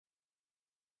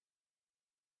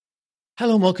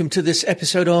Hello and welcome to this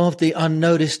episode of The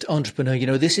Unnoticed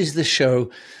Entrepreneur. This is the show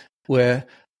where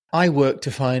I work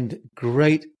to find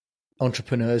great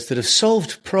entrepreneurs that have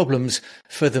solved problems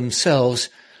for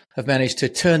themselves, have managed to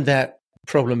turn that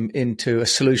problem into a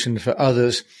solution for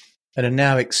others, and are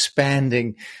now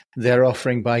expanding their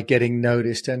offering by getting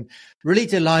noticed. And really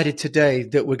delighted today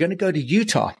that we're going to go to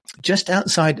Utah, just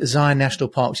outside Zion National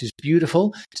Park, which is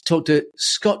beautiful, to talk to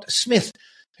Scott Smith,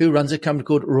 who runs a company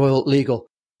called Royal Legal.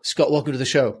 Scott, welcome to the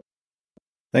show.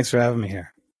 Thanks for having me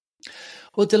here.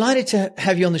 Well, delighted to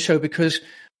have you on the show because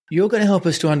you're going to help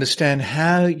us to understand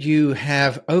how you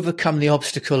have overcome the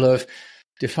obstacle of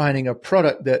defining a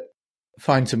product that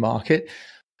finds a market,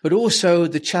 but also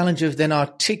the challenge of then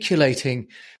articulating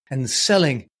and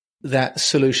selling that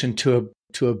solution to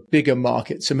a bigger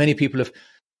market. So many people have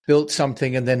built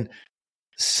something and then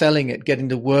selling it, getting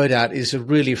the word out is a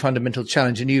really fundamental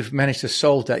challenge. And you've managed to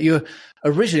solve that. You're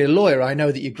originally a lawyer. I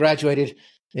know that you graduated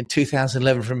in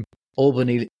 2011 from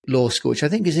Albany Law School, which I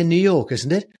think is in New York,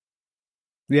 isn't it?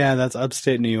 Yeah, that's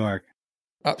upstate New York.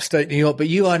 Upstate New York. But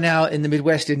you are now in the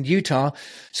Midwest in Utah.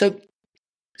 So,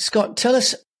 Scott, tell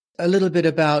us a little bit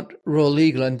about Royal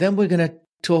Legal, and then we're going to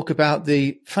talk about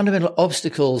the fundamental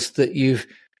obstacles that you've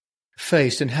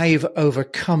faced and how you've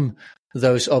overcome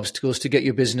those obstacles to get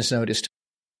your business noticed.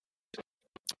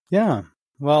 Yeah.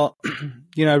 Well,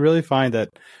 I really find that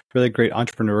really great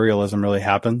entrepreneurialism really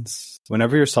happens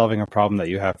whenever you're solving a problem that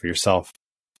you have for yourself.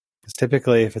 Because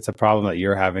typically, if it's a problem that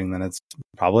you're having, then it's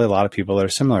probably a lot of people that are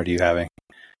similar to you having.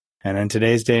 And in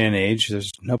today's day and age,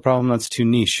 there's no problem that's too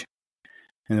niche.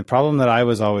 And the problem that I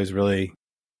was always really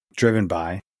driven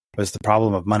by was the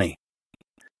problem of money.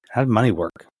 How did money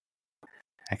work?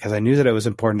 Because I knew that it was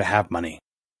important to have money.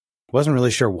 I wasn't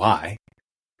really sure why,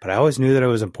 but I always knew that it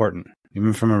was important,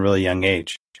 even from a really young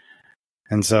age.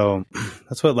 And so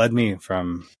that's what led me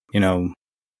from,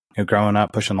 growing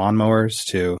up pushing lawnmowers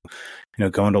to,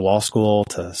 going to law school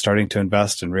to starting to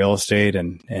invest in real estate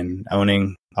and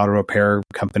owning auto repair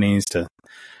companies to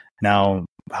now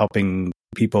helping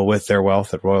people with their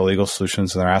wealth at Royal Legal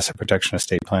Solutions and their asset protection,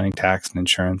 estate planning, tax, and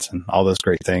insurance, and all those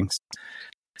great things.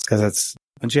 It's because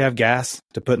once you have gas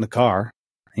to put in the car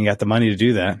and you got the money to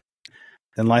do that,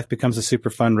 then life becomes a super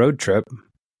fun road trip.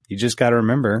 You just got to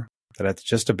remember that it's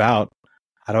just about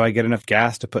how do I get enough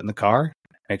gas to put in the car,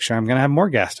 make sure I'm going to have more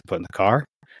gas to put in the car,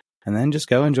 and then just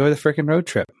go enjoy the freaking road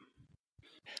trip.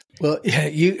 Well, yeah,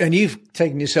 you've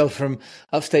taken yourself from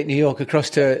upstate New York across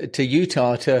to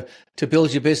Utah to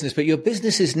build your business, but your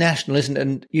business is national, isn't it?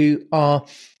 And you are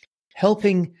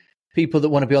helping people that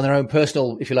want to be on their own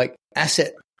personal, if you like,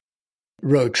 asset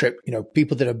road trip,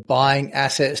 people that are buying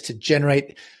assets to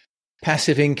generate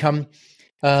passive income,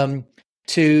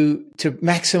 to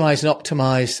maximize and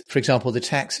optimize, for example, the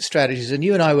tax strategies. And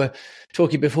you and I were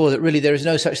talking before that really there is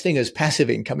no such thing as passive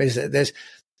income, is there?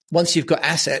 Once you've got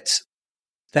assets,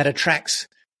 that attracts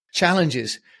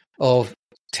challenges of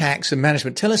tax and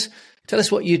management. Tell us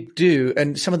what you do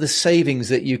and some of the savings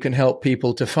that you can help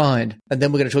people to find. And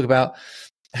then we're going to talk about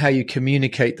how you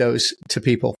communicate those to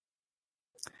people.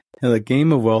 The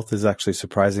game of wealth is actually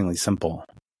surprisingly simple.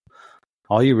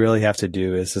 All you really have to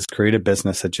do is just create a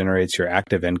business that generates your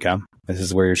active income. This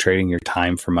is where you're trading your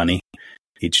time for money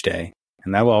each day.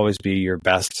 And that will always be your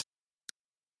best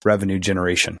revenue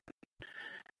generation.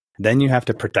 Then you have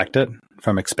to protect it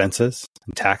from expenses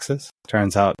and taxes.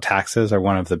 Turns out taxes are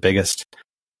one of the biggest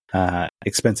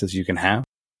expenses you can have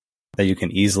that you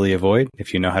can easily avoid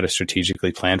if you know how to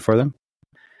strategically plan for them.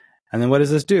 And then what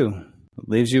does this do? It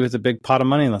leaves you with a big pot of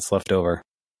money that's left over.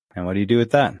 And what do you do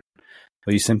with that?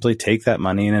 Well, you simply take that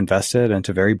money and invest it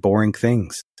into very boring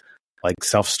things like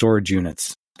self-storage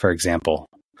units, for example,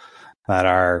 that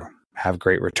have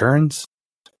great returns.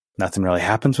 Nothing really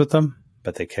happens with them,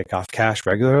 but they kick off cash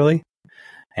regularly.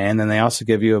 And then they also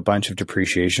give you a bunch of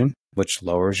depreciation, which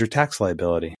lowers your tax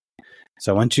liability.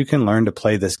 So once you can learn to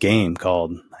play this game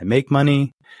called I make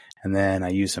money, and then I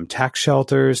use some tax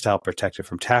shelters to help protect it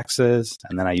from taxes,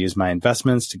 and then I use my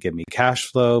investments to give me cash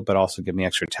flow, but also give me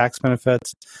extra tax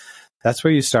benefits. That's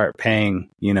where you start paying,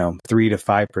 3 to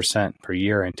 5% per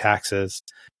year in taxes.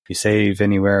 You save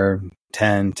anywhere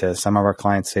 10 to some of our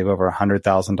clients save over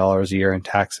 $100,000 a year in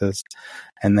taxes.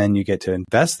 And then you get to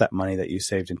invest that money that you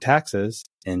saved in taxes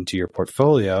into your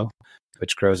portfolio,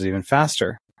 which grows even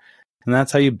faster. And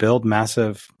that's how you build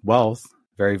massive wealth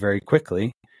very, very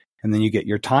quickly. And then you get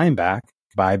your time back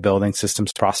by building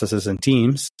systems, processes, and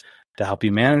teams to help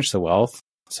you manage the wealth.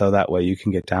 So that way you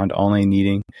can get down to only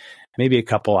needing maybe a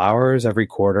couple hours every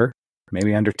quarter,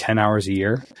 maybe under 10 hours a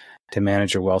year to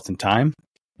manage your wealth and time.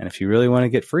 And if you really want to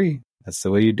get free, that's the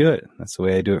way you do it. That's the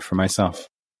way I do it for myself.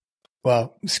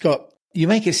 Well, Scott, You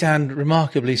make it sound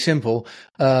remarkably simple.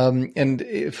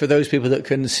 And for those people that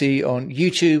can see on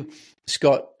YouTube,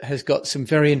 Scott has got some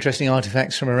very interesting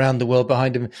artifacts from around the world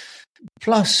behind him,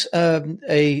 plus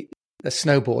a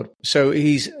snowboard. So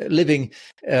he's living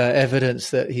evidence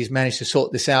that he's managed to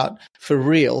sort this out for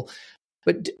real.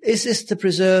 But is this to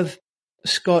preserve,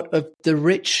 Scott, of the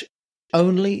rich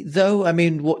only, though? I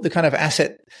mean, what the kind of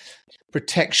asset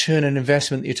protection and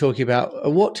investment that you're talking about,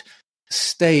 at what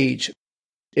stage,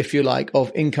 if you like,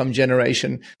 of income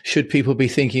generation should people be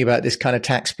thinking about this kind of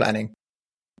tax planning?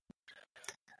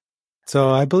 So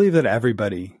I believe that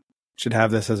everybody should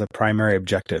have this as a primary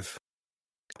objective,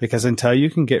 because until you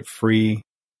can get free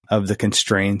of the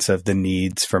constraints of the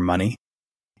needs for money,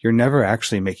 you're never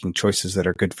actually making choices that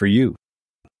are good for you.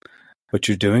 What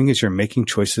you're doing is you're making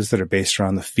choices that are based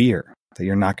around the fear that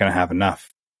you're not going to have enough,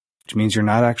 which means you're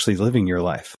not actually living your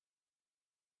life.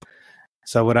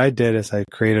 So what I did is I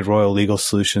created Royal Legal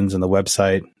Solutions, and the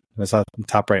website was up in the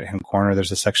top right-hand corner.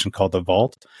 There's a section called The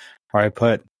Vault, where I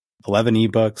put 11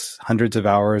 ebooks, hundreds of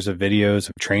hours of videos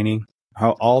of training,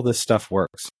 how all this stuff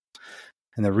works.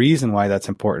 And the reason why that's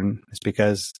important is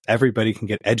because everybody can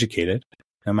get educated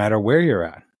no matter where you're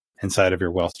at inside of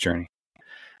your wealth journey.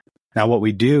 Now, what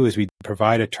we do is we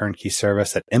provide a turnkey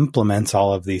service that implements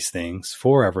all of these things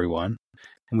for everyone.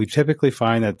 And we typically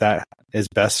find that that is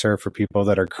best served for people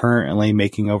that are currently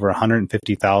making over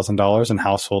 $150,000 in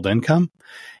household income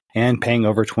and paying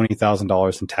over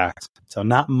 $20,000 in tax. So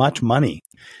not much money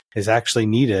is actually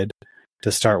needed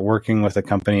to start working with a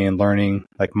company and learning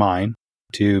like mine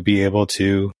to be able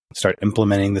to start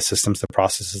implementing the systems, the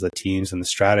processes, the teams, and the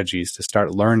strategies to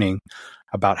start learning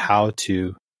about how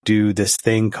to do this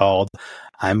thing called,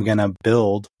 I'm going to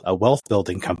build a wealth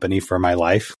building company for my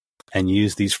life and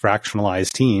use these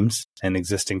fractionalized teams and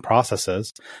existing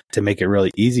processes to make it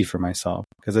really easy for myself.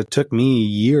 Because it took me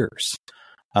years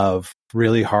of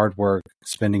really hard work,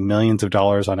 spending millions of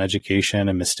dollars on education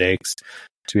and mistakes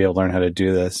to be able to learn how to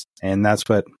do this. And that's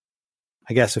what,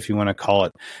 I guess, if you want to call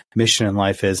it mission in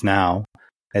life is now.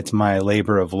 It's my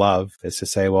labor of love, is to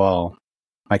say, well,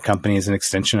 my company is an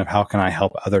extension of how can I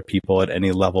help other people at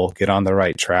any level get on the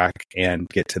right track and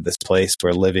get to this place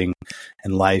where living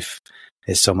and life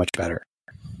is so much better.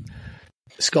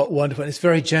 Scott, wonderful. It's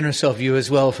very generous of you as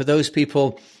well. For those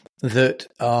people that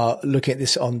are looking at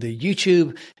this on the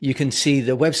YouTube, you can see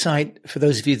the website. For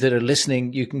those of you that are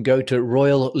listening, you can go to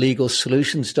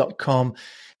royallegalsolutions.com.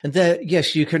 And there,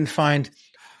 yes, you can find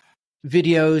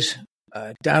videos,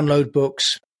 download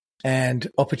books, and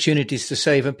opportunities to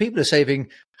save. And people are saving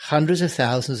hundreds of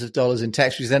thousands of dollars in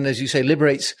tax, which then, as you say,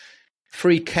 liberates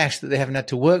free cash that they haven't had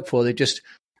to work for. They just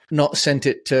not sent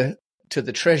it to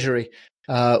the Treasury,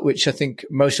 which I think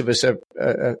most of us are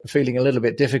feeling a little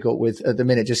bit difficult with at the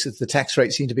minute, just as the tax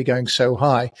rates seem to be going so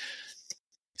high.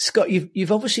 Scott,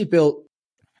 you've obviously built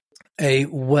a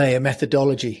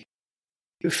methodology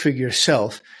for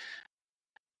yourself.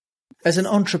 As an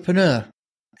entrepreneur,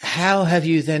 how have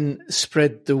you then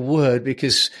spread the word?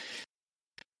 Because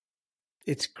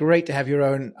it's great to have your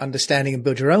own understanding and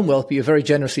build your own wealth, but you're very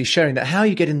generously sharing that. How are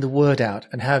you getting the word out,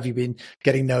 and how have you been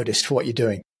getting noticed for what you're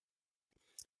doing?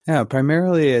 Yeah,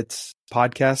 primarily it's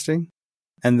podcasting,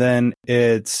 and then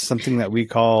it's something that we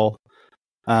call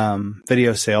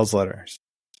video sales letters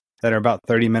that are about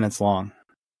 30 minutes long.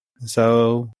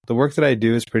 So the work that I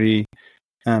do is pretty,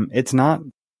 it's not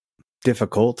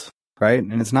difficult, right?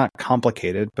 And it's not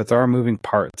complicated, but there are moving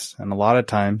parts. And a lot of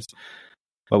times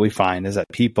what we find is that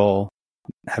people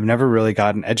have never really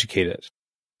gotten educated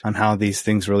on how these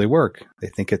things really work. They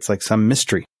think it's like some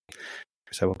mystery.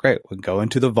 So, well, great. We'll go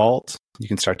into the vault. You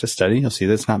can start to study. You'll see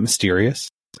that it's not mysterious.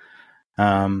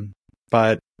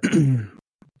 But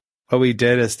what we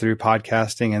did is through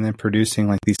podcasting and then producing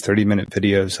like these 30-minute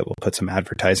videos that we'll put some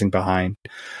advertising behind.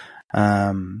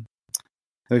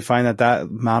 We find that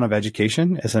amount of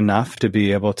education is enough to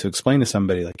be able to explain to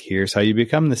somebody, like, here's how you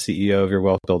become the CEO of your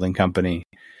wealth building company.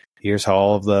 Here's how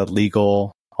all of the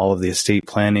legal, all of the estate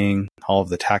planning, all of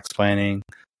the tax planning,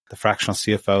 the fractional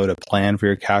CFO to plan for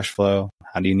your cash flow.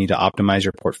 How do you need to optimize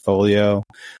your portfolio?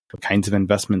 What kinds of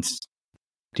investments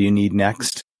do you need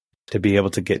next to be able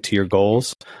to get to your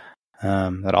goals?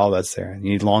 That all that's there.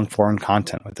 You need long form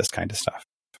content with this kind of stuff.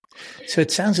 So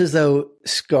it sounds as though,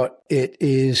 Scott, it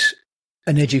is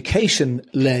an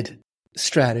education-led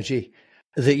strategy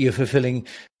that you're fulfilling.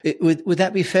 Would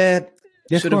that be fair?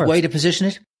 Yeah, sort of way to position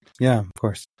it? Yeah, of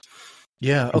course.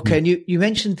 Yeah. Okay. And you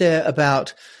mentioned there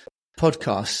about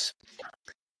podcasts.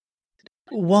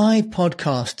 Why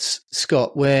podcasts,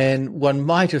 Scott, when one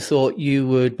might have thought you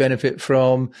would benefit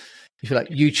from, if you like,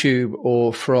 YouTube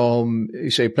or from,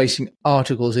 say, placing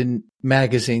articles in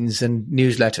magazines and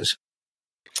newsletters?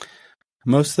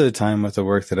 Most of the time with the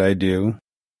work that I do,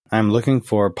 I'm looking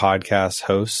for podcast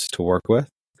hosts to work with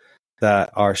that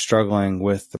are struggling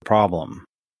with the problem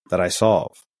that I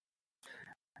solve.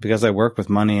 Because I work with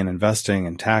money and investing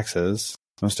and taxes,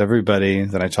 most everybody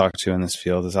that I talk to in this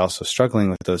field is also struggling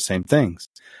with those same things.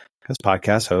 Because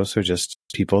podcast hosts are just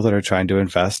people that are trying to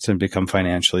invest and become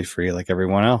financially free like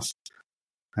everyone else.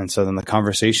 And so then the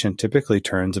conversation typically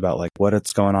turns about like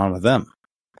what's going on with them.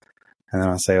 And then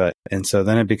I'll say, like, and so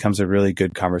then it becomes a really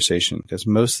good conversation, because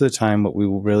most of the time what we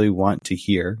really want to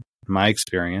hear, in my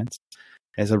experience,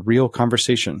 is a real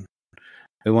conversation.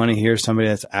 We want to hear somebody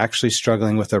that's actually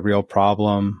struggling with a real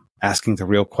problem, asking the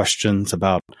real questions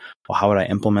about, well, how would I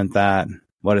implement that?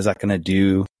 What is that going to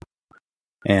do?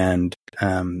 And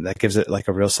that gives it like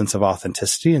a real sense of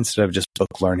authenticity instead of just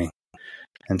book learning.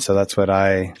 And so that's what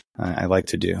I like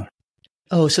to do.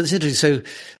 Oh, so that's interesting.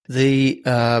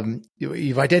 So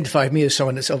you've identified me as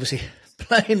someone that's obviously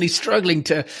plainly struggling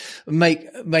to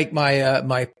make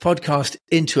my podcast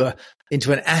into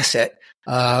an asset,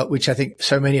 which I think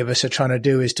so many of us are trying to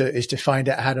do is to find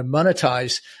out how to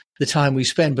monetize the time we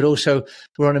spend, but also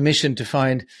we're on a mission to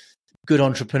find good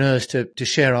entrepreneurs to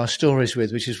share our stories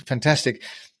with, which is fantastic.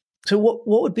 So what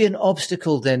would be an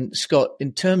obstacle then, Scott,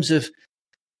 in terms of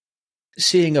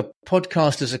seeing a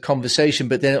podcast as a conversation,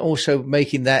 but then also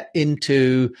making that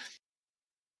into,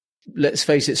 let's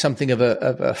face it, something of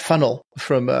a funnel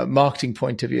from a marketing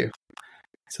point of view?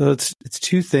 So it's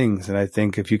two things that I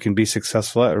think if you can be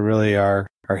successful at really are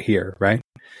here, right?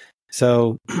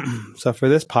 So for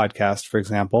this podcast, for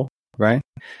example, right?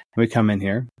 We come in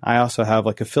here. I also have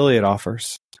like affiliate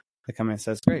offers that come in and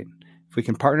says, great, if we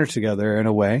can partner together in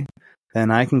a way, then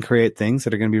I can create things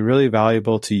that are going to be really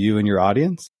valuable to you and your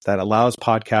audience that allows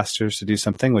podcasters to do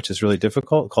something which is really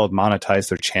difficult, called monetize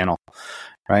their channel,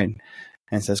 right?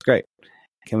 And it says, great,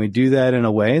 can we do that in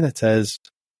a way that says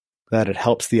that it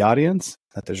helps the audience,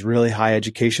 that there's really high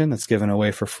education that's given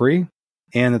away for free,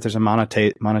 and that there's a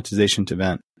monetization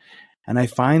event? And I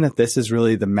find that this is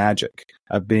really the magic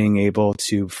of being able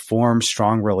to form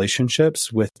strong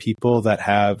relationships with people that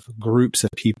have groups of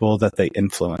people that they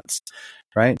influence,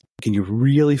 right? Can you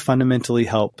really fundamentally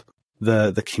help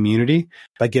the community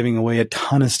by giving away a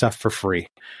ton of stuff for free,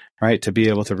 right? To be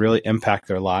able to really impact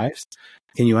their lives.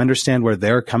 Can you understand where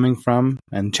they're coming from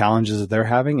and challenges that they're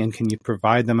having? And can you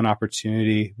provide them an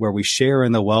opportunity where we share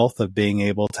in the wealth of being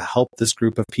able to help this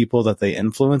group of people that they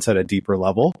influence at a deeper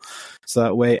level? So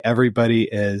that way everybody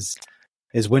is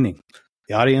winning.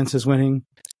 The audience is winning.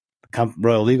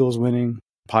 Royal Legal is winning.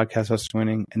 Podcast host is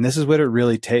winning. And this is what it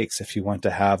really takes if you want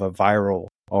to have a viral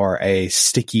or a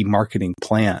sticky marketing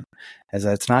plan, is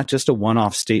that it's not just a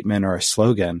one-off statement or a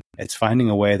slogan. It's finding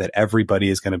a way that everybody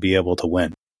is going to be able to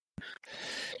win.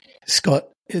 Scott,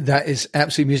 that is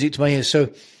absolute music to my ears. So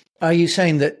are you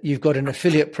saying that you've got an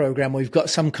affiliate program, or you've got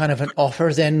some kind of an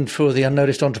offer then for the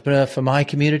unnoticed entrepreneur for my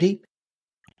community?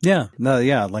 Yeah,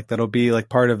 like that'll be like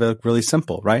part of it, really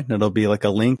simple, right? And it'll be like a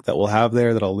link that we'll have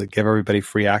there that'll give everybody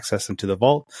free access into the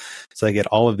vault. So they get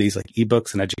all of these like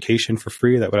ebooks and education for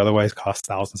free that would otherwise cost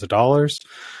thousands of dollars.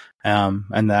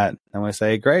 And that I'm going to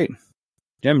say, great,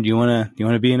 Jim, do you want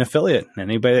to be an affiliate? And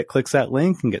anybody that clicks that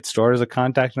link and gets stored as a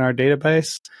contact in our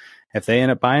database, if they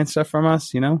end up buying stuff from us,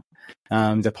 the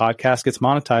podcast gets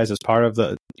monetized as part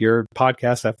of your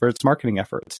podcast efforts, marketing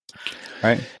efforts,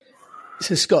 right?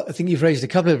 So, Scott, I think you've raised a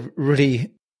couple of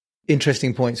really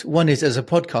interesting points. One is, as a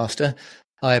podcaster,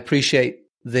 I appreciate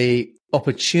the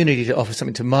opportunity to offer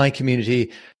something to my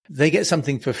community. They get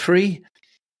something for free,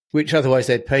 which otherwise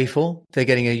they'd pay for. They're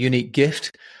getting a unique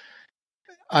gift.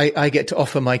 I get to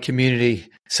offer my community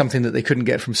something that they couldn't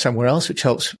get from somewhere else, which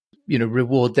helps,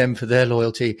 reward them for their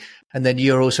loyalty. And then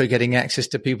you're also getting access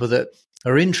to people that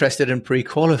are interested and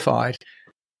pre-qualified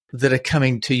that are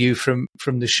coming to you from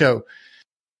the show.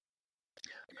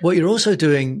 What you're also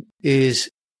doing is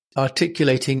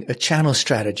articulating a channel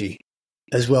strategy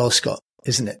as well, Scott,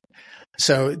 isn't it?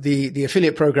 So the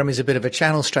affiliate program is a bit of a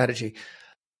channel strategy.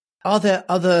 Are there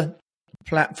other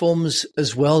platforms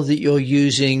as well that you're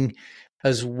using,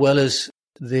 as well as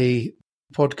the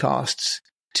podcasts,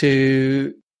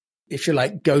 to, if you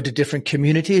like, go to different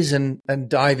communities and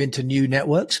dive into new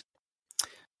networks?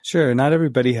 Sure. Not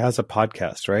everybody has a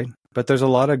podcast, right? But there's a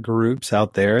lot of groups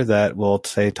out there that will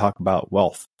talk about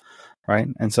wealth, right?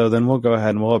 And so then we'll go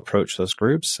ahead and we'll approach those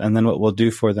groups. And then what we'll do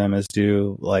for them is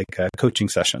do like coaching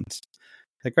sessions.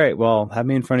 Like, great, well, have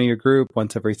me in front of your group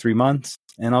once every 3 months,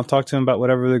 and I'll talk to them about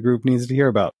whatever the group needs to hear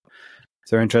about.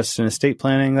 If they're interested in estate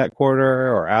planning that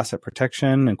quarter, or asset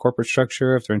protection and corporate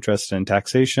structure, if they're interested in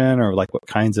taxation, or like what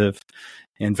kinds of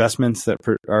investments that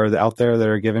are out there that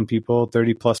are giving people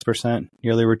 30+%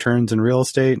 yearly returns in real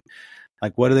estate.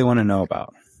 Like, what do they want to know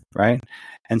about? Right.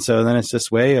 And so then it's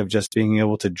this way of just being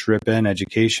able to drip in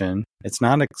education. It's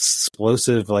not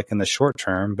explosive like in the short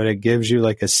term, but it gives you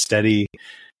like a steady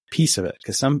piece of it,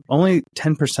 because only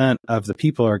 10% of the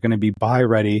people are going to be buy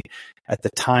ready at the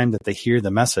time that they hear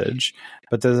the message.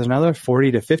 But there's another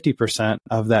 40 to 50%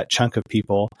 of that chunk of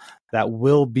people that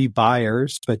will be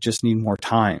buyers, but just need more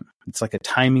time. It's like a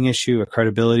timing issue, a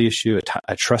credibility issue,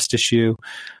 a trust issue.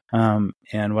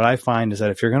 And what I find is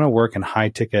that if you're going to work in high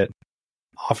ticket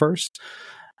offers,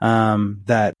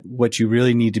 that what you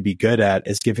really need to be good at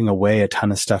is giving away a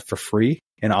ton of stuff for free,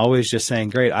 and always just saying,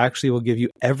 great, I actually will give you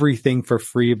everything for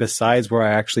free besides where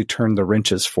I actually turn the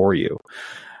wrenches for you.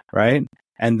 Right.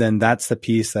 And then that's the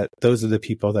piece that those are the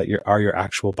people that are your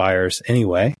actual buyers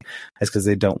anyway, is because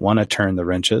they don't want to turn the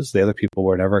wrenches. The other people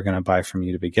were never going to buy from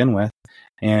you to begin with.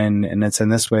 And it's in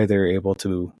this way they're able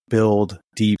to build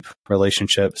deep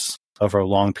relationships over a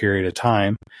long period of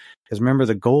time. Because remember,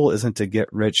 the goal isn't to get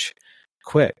rich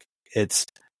quick. It's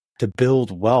to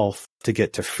build wealth, to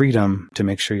get to freedom, to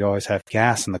make sure you always have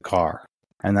gas in the car.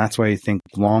 And that's why you think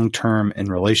long-term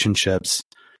in relationships,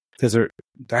 because there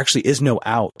actually is no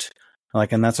out.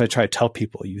 Like, and that's what I try to tell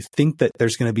people. You think that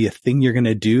there's going to be a thing you're going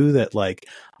to do that, like,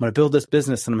 I'm going to build this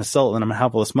business and I'm going to sell it and I'm going to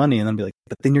have all this money, and then be like,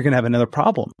 but then you're going to have another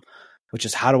problem, which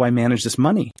is, how do I manage this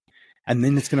money? And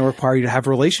then it's going to require you to have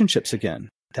relationships again,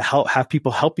 to have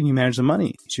people helping you manage the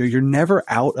money. So you're never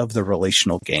out of the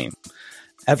relational game,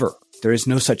 ever. There is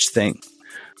no such thing.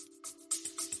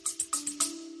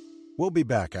 We'll be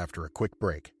back after a quick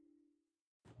break.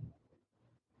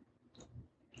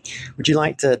 Would you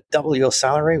like to double your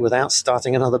salary without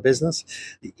starting another business?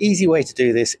 The easy way to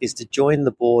do this is to join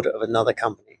the board of another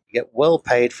company. You get well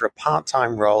paid for a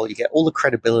part-time role. You get all the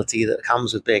credibility that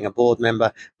comes with being a board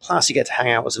member. Plus, you get to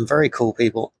hang out with some very cool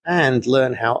people and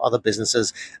learn how other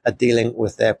businesses are dealing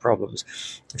with their problems.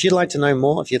 If you'd like to know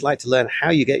more, if you'd like to learn how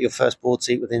you get your first board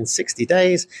seat within 60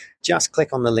 days, just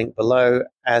click on the link below,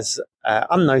 as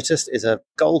Unnoticed is a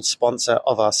gold sponsor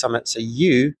of our summit, so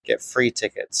you get free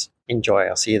tickets. Enjoy.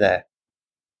 I'll see you there.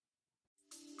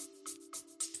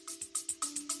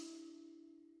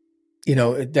 You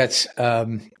know, that's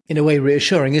in a way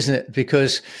reassuring, isn't it?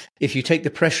 Because if you take the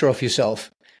pressure off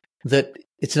yourself, that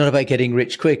it's not about getting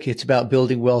rich quick, it's about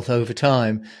building wealth over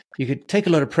time. You could take a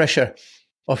lot of pressure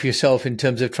off yourself in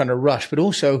terms of trying to rush, but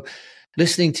also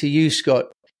listening to you, Scott,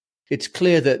 it's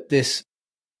clear that this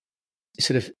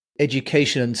sort of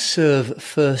education and serve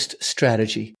first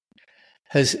strategy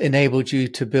has enabled you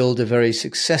to build a very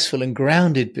successful and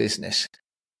grounded business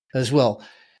as well.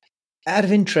 Out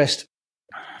of interest,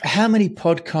 how many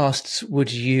podcasts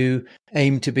would you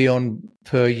aim to be on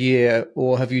per year,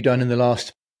 or have you done in the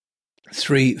last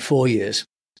 3-4 years?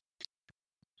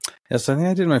 Yes, I think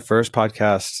I did my first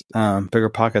podcast, Bigger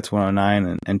Pockets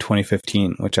 109 in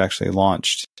 2015, which actually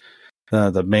launched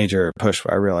the major push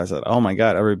where I realized that, oh my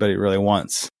God, everybody really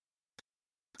wants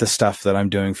the stuff that I'm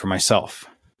doing for myself.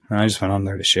 And I just went on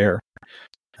there to share.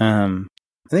 I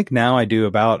think now I do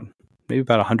maybe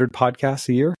about 100 podcasts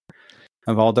a year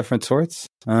of all different sorts.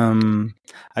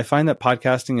 I find that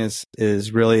podcasting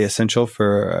is really essential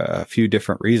for a few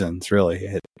different reasons, really.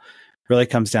 It really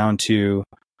comes down to,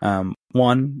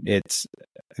 one, it's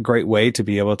a great way to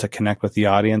be able to connect with the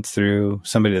audience through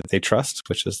somebody that they trust,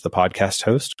 which is the podcast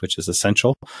host, which is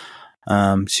essential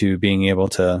to being able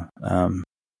to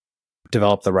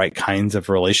develop the right kinds of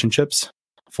relationships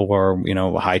for,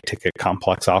 high ticket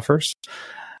complex offers.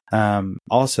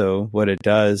 Also, what it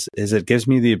does is it gives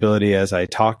me the ability, as I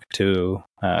talk to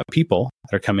people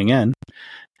that are coming in,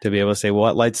 to be able to say, well,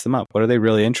 what lights them up? What are they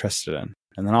really interested in?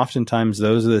 And then oftentimes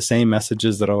those are the same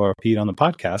messages that I'll repeat on the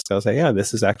podcast. I'll say, yeah,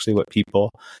 this is actually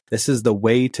this is the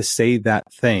way to say that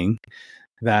thing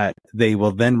that they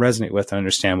will then resonate with and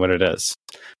understand what it is.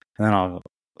 And then I'll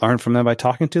learn from them by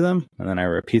talking to them. And then I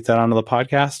repeat that onto the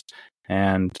podcast.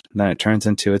 And then it turns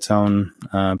into its own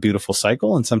beautiful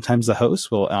cycle. And sometimes the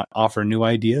host will offer new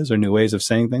ideas or new ways of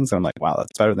saying things. And I'm like, wow,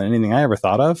 that's better than anything I ever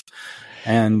thought of.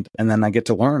 And then I get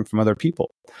to learn from other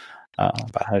people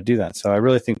about how to do that. So I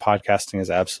really think podcasting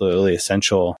is absolutely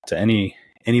essential to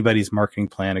anybody's marketing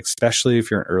plan, especially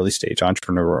if you're an early stage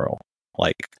entrepreneurial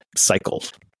cycle.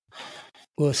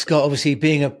 Well, Scott, obviously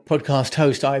being a podcast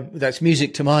host, that's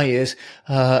music to my ears.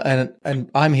 And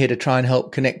I'm here to try and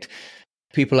help connect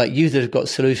people like you that have got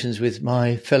solutions with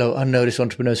my fellow unnoticed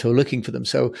entrepreneurs who are looking for them.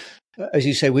 So as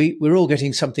you say, we're all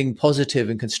getting something positive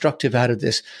and constructive out of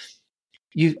this.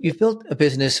 You've built a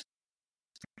business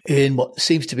in what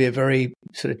seems to be a very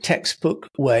sort of textbook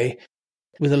way,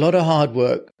 with a lot of hard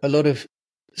work, a lot of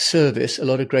service, a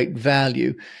lot of great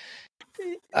value.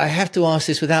 I have to ask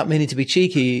this without meaning to be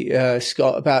cheeky,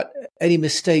 Scott, about any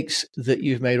mistakes that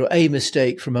you've made, or a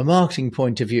mistake from a marketing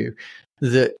point of view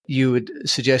that you would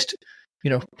suggest,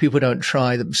 people don't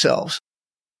try themselves.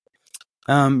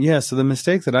 So the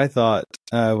mistake that I thought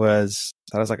was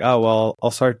that I was like, oh, well,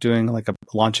 I'll start doing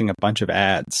launching a bunch of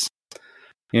ads,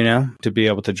 to be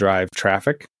able to drive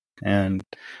traffic. And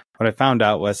what I found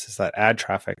out is that ad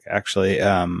traffic actually,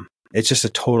 it's just a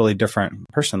totally different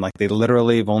person. Like they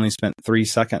literally have only spent 3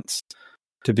 seconds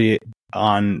to be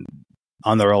on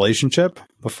the relationship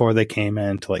before they came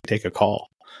in to take a call.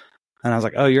 And I was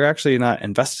like, oh, you're actually not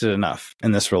invested enough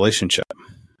in this relationship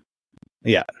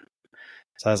yet.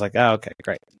 So I was like, oh, okay,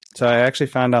 great. So I actually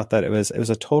found out that it was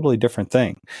a totally different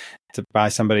thing to buy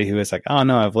somebody who is like, oh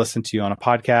no, I've listened to you on a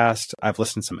podcast. I've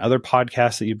listened to some other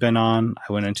podcasts that you've been on.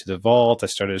 I went into the vault. I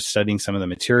started studying some of the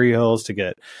materials to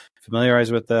get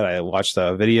familiarized with it. I watched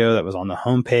the video that was on the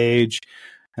homepage,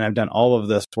 and I've done all of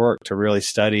this work to really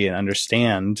study and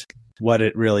understand what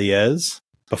it really is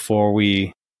before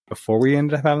we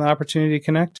ended up having the opportunity to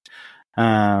connect.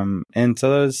 And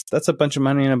so that's a bunch of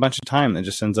money and a bunch of time that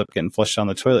just ends up getting flushed down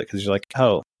the toilet, because you're like,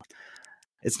 oh,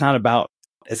 it's not about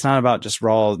just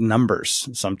raw numbers.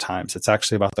 Sometimes it's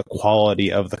actually about the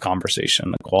quality of the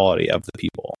conversation, the quality of the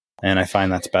people. And I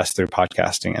find that's best through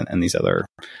podcasting and these other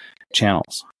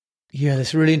channels. Yeah,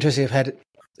 that's really interesting. I've had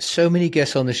so many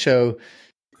guests on the show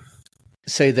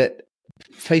say that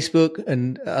Facebook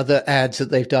and other ads that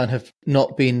they've done have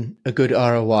not been a good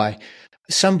ROI.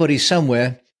 Somebody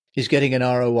somewhere is getting an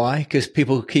ROI because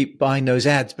people keep buying those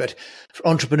ads. But for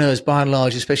entrepreneurs, by and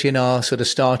large, especially in our sort of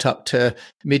startup to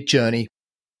mid journey,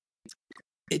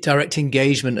 direct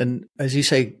engagement and, as you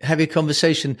say, have your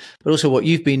conversation, but also what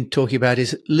you've been talking about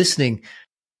is listening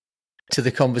to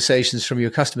the conversations from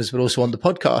your customers, but also on the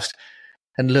podcast,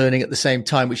 and learning at the same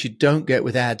time, which you don't get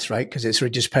with ads, right? Because it's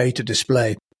really just pay to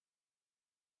display.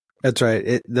 That's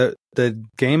right. The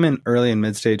game in early and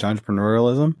mid stage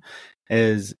entrepreneurialism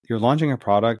is you're launching a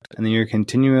product and then you're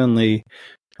continually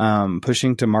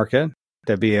pushing to market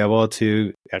to be able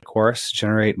to, of course,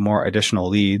 generate more additional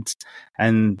leads.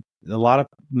 And a lot of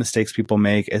mistakes people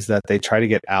make is that they try to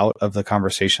get out of the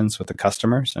conversations with the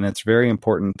customers. And it's very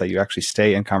important that you actually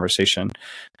stay in conversation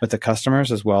with the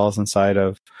customers as well as inside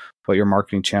of what your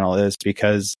marketing channel is,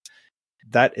 because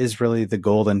that is really the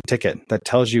golden ticket that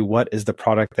tells you what is the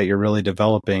product that you're really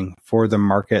developing for the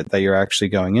market that you're actually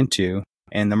going into.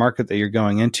 And the market that you're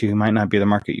going into might not be the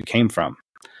market you came from.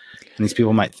 And these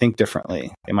people might think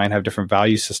differently. They might have different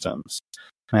value systems,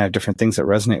 might have different things that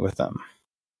resonate with them.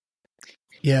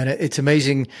 Yeah, and it's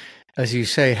amazing, as you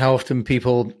say, how often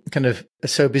people kind of are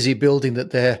so busy building that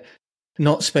they're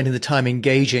not spending the time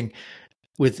engaging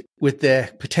with their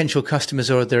potential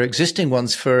customers or their existing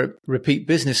ones for repeat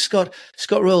business. Scott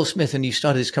Royal Smith, and you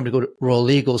started this company called Royal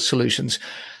Legal Solutions.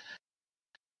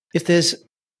 If there's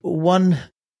one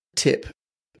tip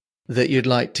that you'd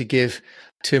like to give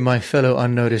to my fellow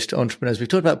unnoticed entrepreneurs, we've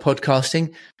talked about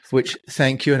podcasting, for which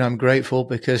thank you, and I'm grateful,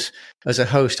 because as a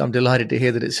host, I'm delighted to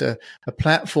hear that it's a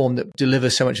platform that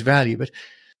delivers so much value. But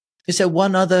is there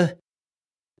one other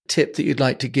tip that you'd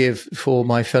like to give for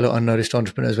my fellow unnoticed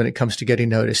entrepreneurs when it comes to getting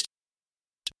noticed?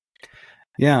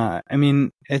 Yeah, I mean,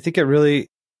 I think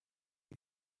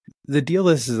the deal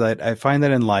is that I find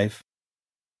that in life,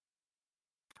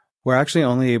 we're actually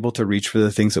only able to reach for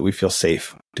the things that we feel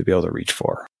safe to be able to reach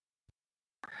for.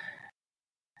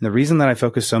 And the reason that I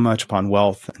focus so much upon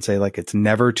wealth and say it's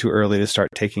never too early to start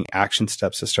taking action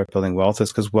steps to start building wealth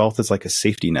is because wealth is like a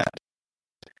safety net.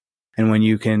 And when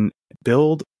you can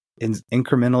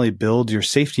incrementally build your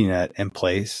safety net in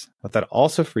place, what that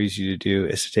also frees you to do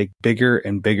is to take bigger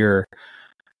and bigger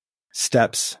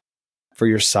steps for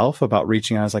yourself about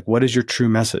reaching out. It's like, what is your true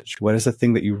message? What is the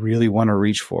thing that you really want to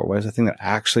reach for? What is the thing that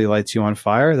actually lights you on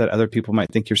fire that other people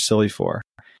might think you're silly for?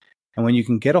 And when you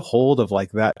can get a hold of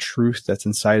that truth that's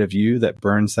inside of you that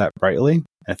burns that brightly,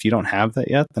 and if you don't have that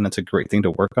yet, then it's a great thing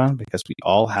to work on, because we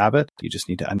all have it. You just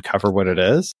need to uncover what it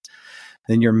is.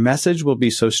 Then your message will be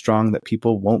so strong that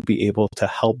people won't be able to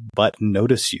help but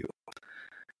notice you,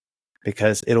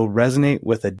 because it'll resonate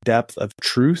with a depth of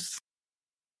truth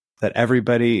that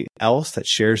everybody else that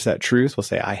shares that truth will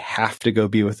say, I have to go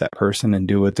be with that person and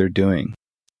do what they're doing.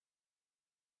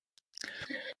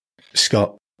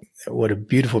 Scott, what a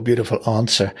beautiful, beautiful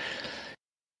answer.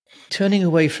 Turning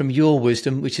away from your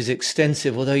wisdom, which is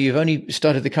extensive, although you've only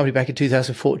started the company back in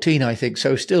 2014, I think,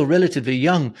 so still relatively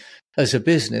young as a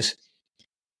business.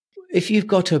 If you've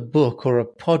got a book or a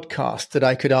podcast that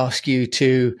I could ask you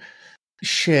to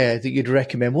share that you'd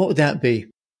recommend, what would that be?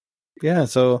 Yeah.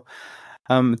 So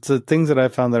It's the things that I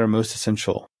found that are most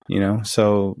essential,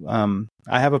 So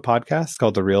I have a podcast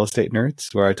called The Real Estate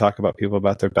Nerds, where I talk about people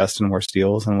about their best and worst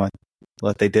deals and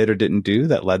what they did or didn't do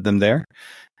that led them there.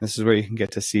 This is where you can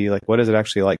get to see what is it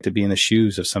actually like to be in the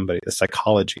shoes of somebody, the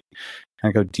psychology. And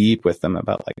I go deep with them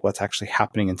about what's actually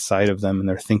happening inside of them and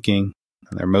their thinking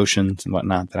and their emotions and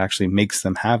whatnot that actually makes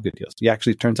them have good deals. It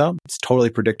actually turns out it's totally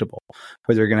predictable.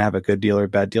 Whether you're going to have a good deal or a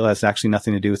bad deal has actually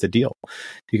nothing to do with the deal.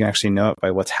 You can actually know it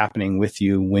by what's happening with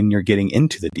you when you're getting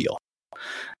into the deal.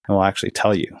 And we'll actually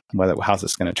tell you how's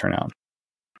this going to turn out.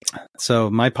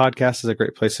 So my podcast is a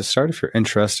great place to start if you're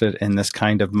interested in this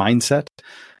kind of mindset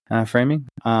framing.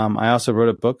 I also wrote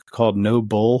a book called No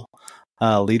Bull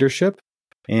Leadership.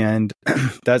 And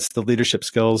that's the leadership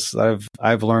skills that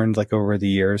I've learned over the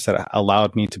years that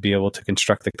allowed me to be able to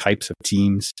construct the types of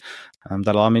teams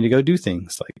that allow me to go do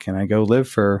things. Can I go live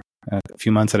for a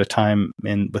few months at a time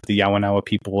with the Yawanawa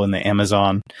people in the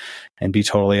Amazon and be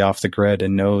totally off the grid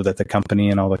and know that the company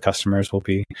and all the customers will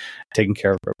be taken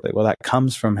care of properly? Well, that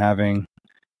comes from having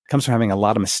a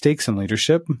lot of mistakes in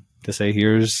leadership to say,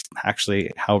 here's actually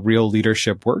how real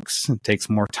leadership works. It takes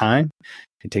more time.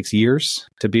 It takes years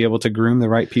to be able to groom the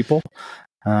right people.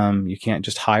 You can't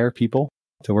just hire people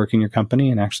to work in your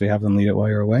company and actually have them lead it while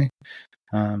you're away.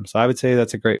 So I would say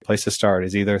that's a great place to start,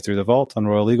 is either through the Vault on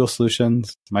Royal Legal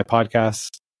Solutions, my podcast,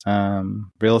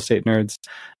 Real Estate Nerds,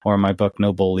 or my book,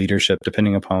 No Bull Leadership,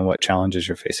 depending upon what challenges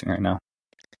you're facing right now.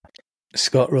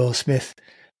 Scott Royal Smith,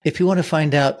 if you want to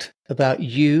find out about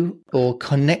you or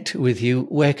connect with you,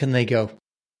 where can they go?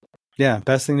 Yeah,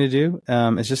 best thing to do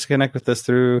is just connect with us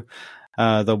through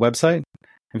the website.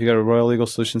 If you go to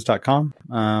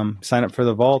royallegalsolutions.com, sign up for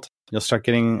the Vault, you'll start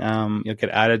getting, you'll get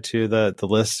added to the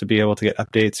list to be able to get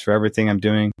updates for everything I'm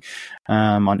doing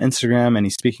on Instagram, any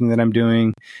speaking that I'm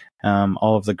doing,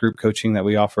 all of the group coaching that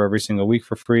we offer every single week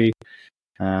for free,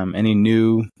 any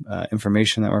new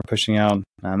information that we're pushing out.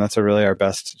 That's really our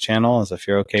best channel. Is if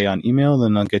you're okay on email,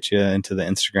 then I'll get you into the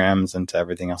Instagrams and to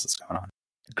everything else that's going on.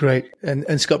 Great.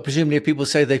 And Scott, presumably if people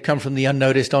say they've come from the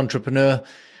Unnoticed Entrepreneur,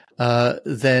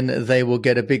 then they will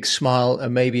get a big smile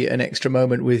and maybe an extra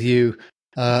moment with you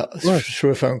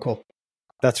through a phone call.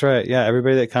 That's right. Yeah.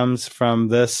 Everybody that comes from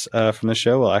this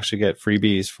show will actually get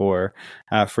freebies for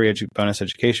free bonus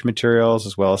education materials,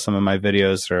 as well as some of my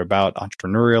videos that are about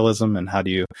entrepreneurialism and how do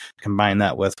you combine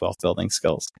that with wealth building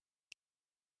skills.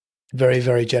 Very,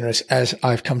 very generous, as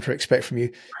I've come to expect from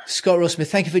you. Scott Royal Smith,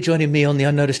 thank you for joining me on the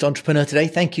Unnoticed Entrepreneur today.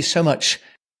 Thank you so much.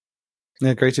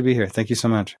 Yeah, great to be here. Thank you so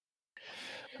much.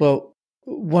 Well,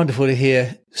 wonderful to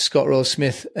hear Scott Royal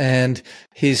Smith, and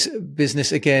his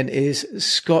business again is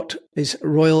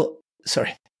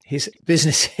his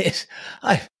business is,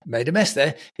 I made a mess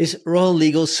there, is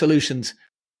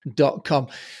royallegalsolutions.com.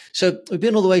 So we've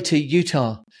been all the way to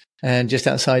Utah and just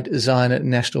outside Zion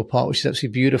National Park, which is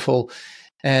absolutely beautiful.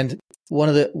 And one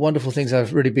of the wonderful things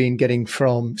I've really been getting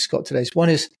from Scott today is, one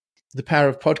is the power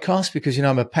of podcasts, because,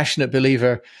 I'm a passionate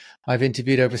believer. I've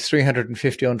interviewed over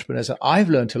 350 entrepreneurs. I've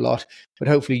learned a lot, but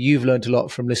hopefully you've learned a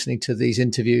lot from listening to these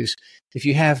interviews. If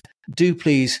you have, do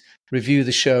please review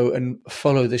the show and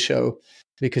follow the show,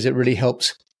 because it really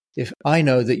helps if I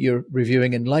know that you're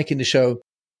reviewing and liking the show,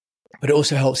 but it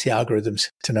also helps the algorithms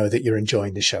to know that you're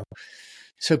enjoying the show.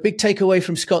 So big takeaway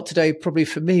from Scott today, probably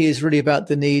for me, is really about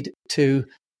the need to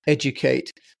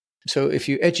educate. So if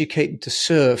you educate to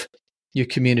serve your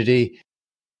community,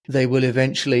 they will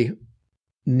eventually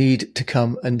need to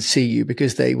come and see you,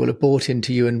 because they will have bought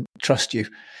into you and trust you.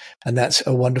 And that's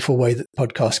a wonderful way that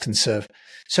podcasts can serve.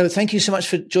 So thank you so much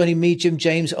for joining me, Jim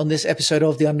James, on this episode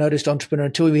of The Unnoticed Entrepreneur.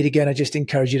 Until we meet again, I just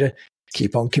encourage you to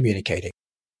keep on communicating.